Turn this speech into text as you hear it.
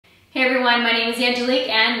Hey everyone, my name is Angelique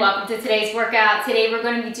and welcome to today's workout. Today we're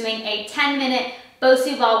going to be doing a 10-minute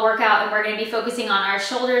Bosu ball workout and we're going to be focusing on our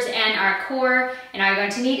shoulders and our core. And all you're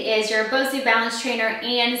going to need is your Bosu balance trainer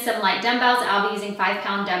and some light dumbbells. I'll be using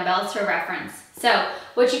 5-pound dumbbells for reference. So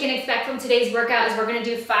what you can expect from today's workout is we're going to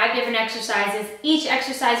do 5 different exercises. Each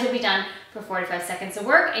exercise will be done for 45 seconds of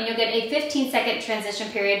work and you'll get a 15-second transition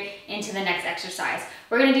period into the next exercise.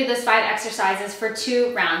 We're going to do those 5 exercises for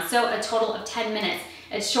 2 rounds, so a total of 10 minutes.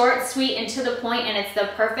 It's short, sweet, and to the point, and it's the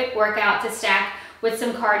perfect workout to stack with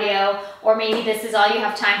some cardio, or maybe this is all you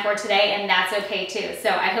have time for today, and that's okay too. So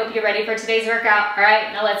I hope you're ready for today's workout. All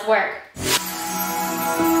right, now let's work.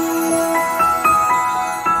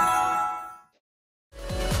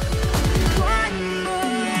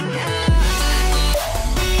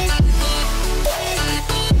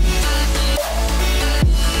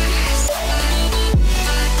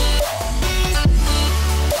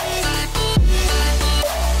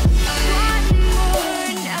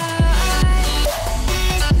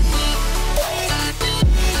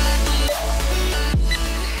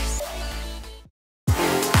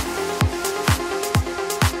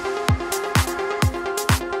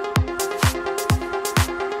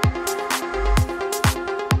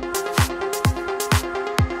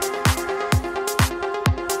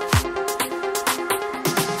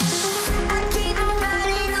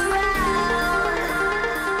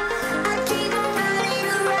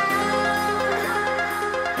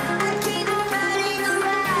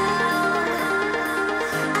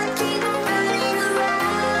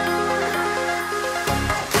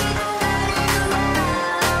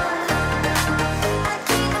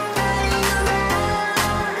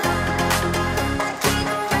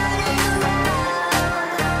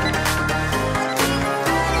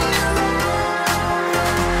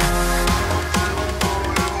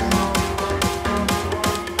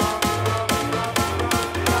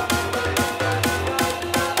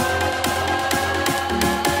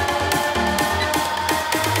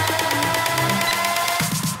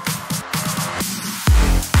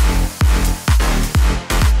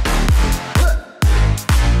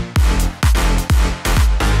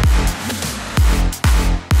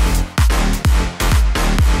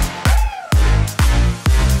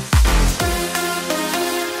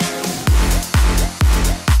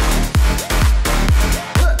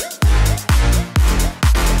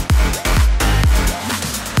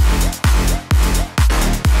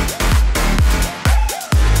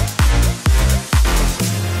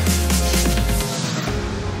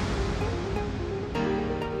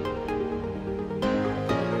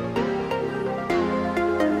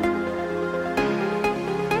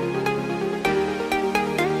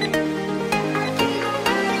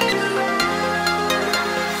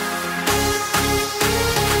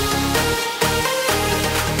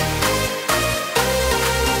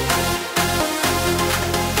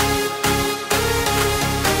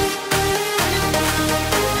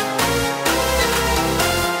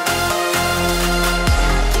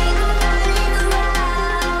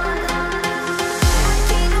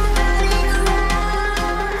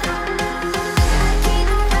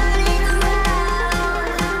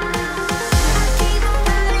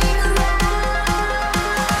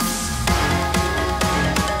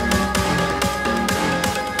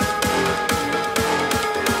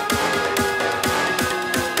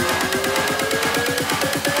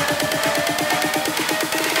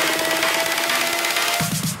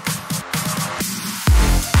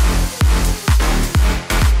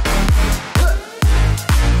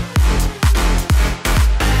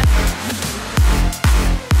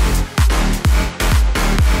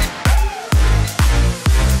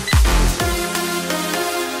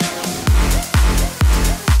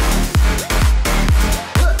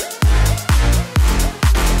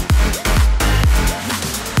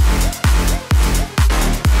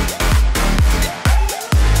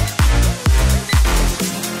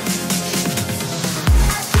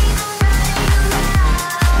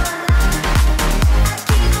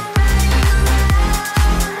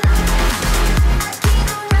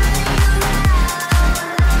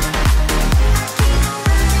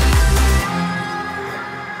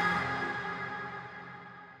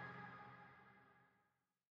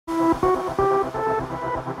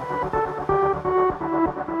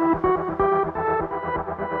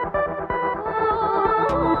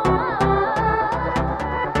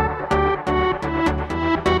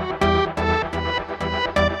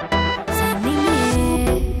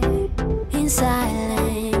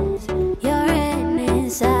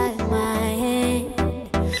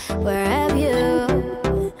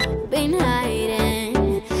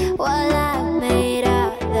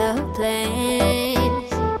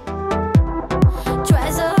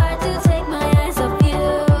 Try so hard to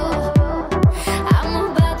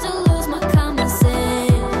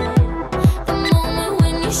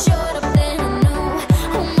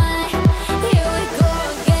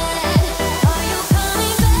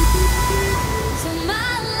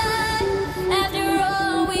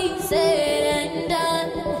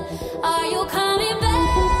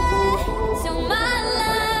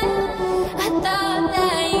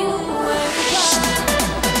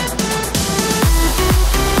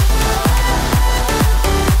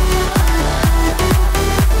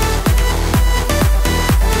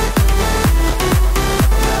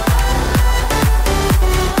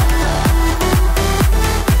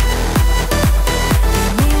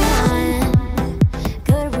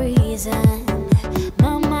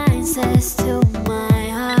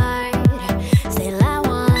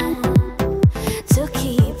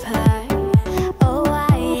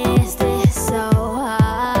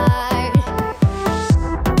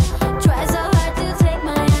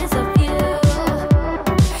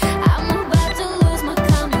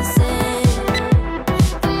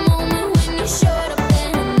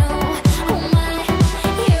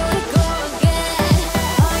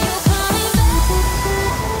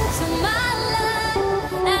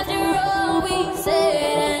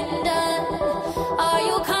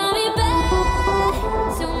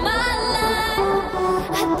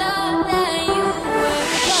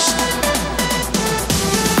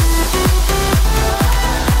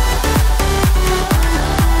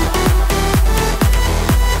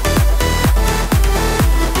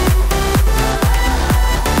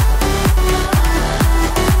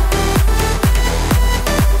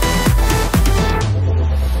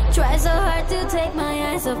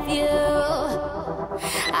eyes of you.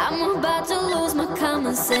 I'm about to lose my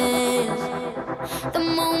common sense. The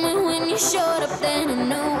moment when you showed up, then I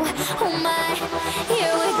knew, oh my,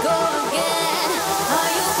 here we go again.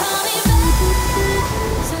 Are you coming back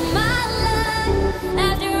to my life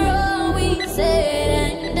after all we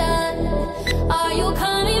said and done? Are you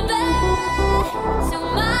coming back to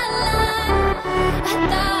my life? I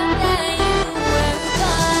thought that you were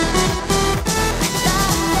gone. I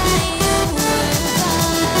thought that you were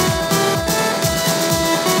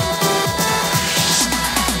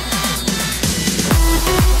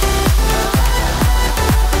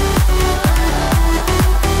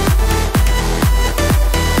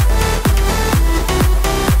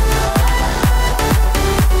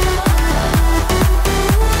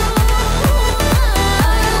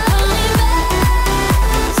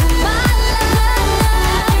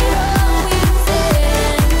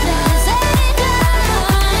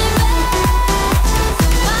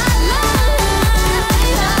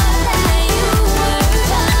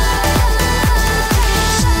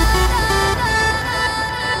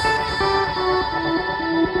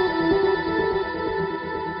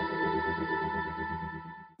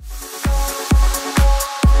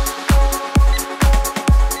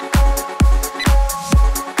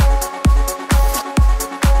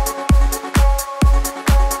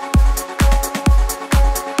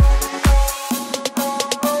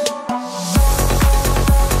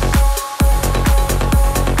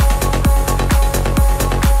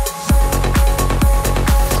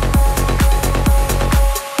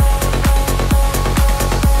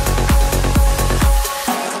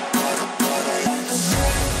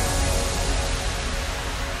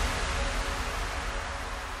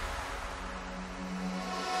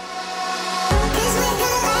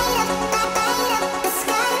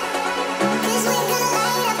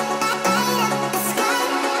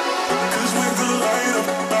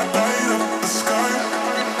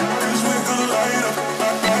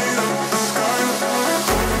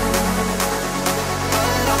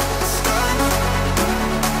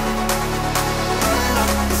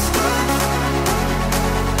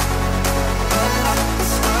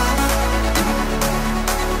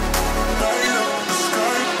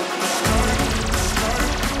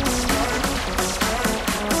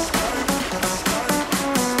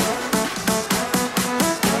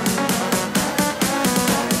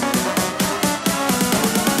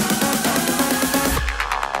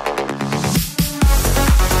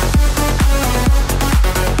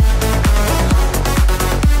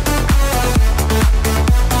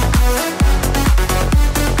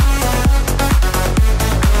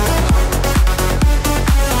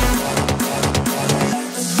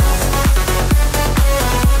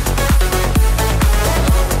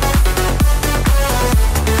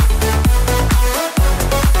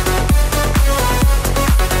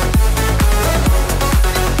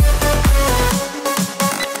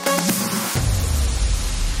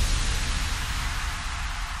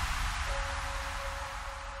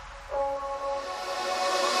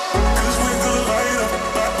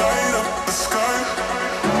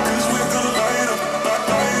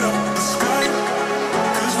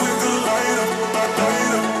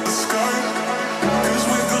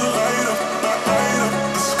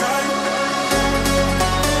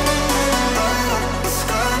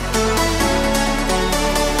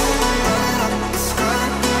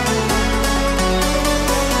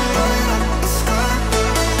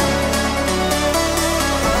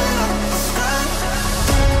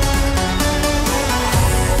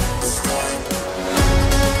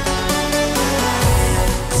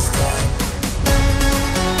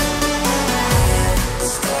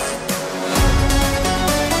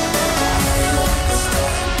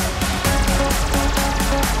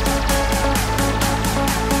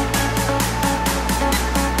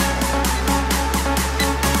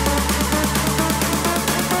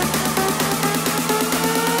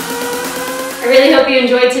I really hope you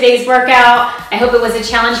enjoyed today's workout. I hope it was a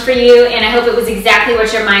challenge for you, and I hope it was exactly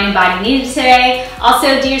what your mind and body needed today.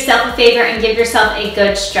 Also, do yourself a favor and give yourself a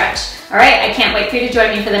good stretch. All right, I can't wait for you to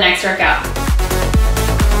join me for the next workout.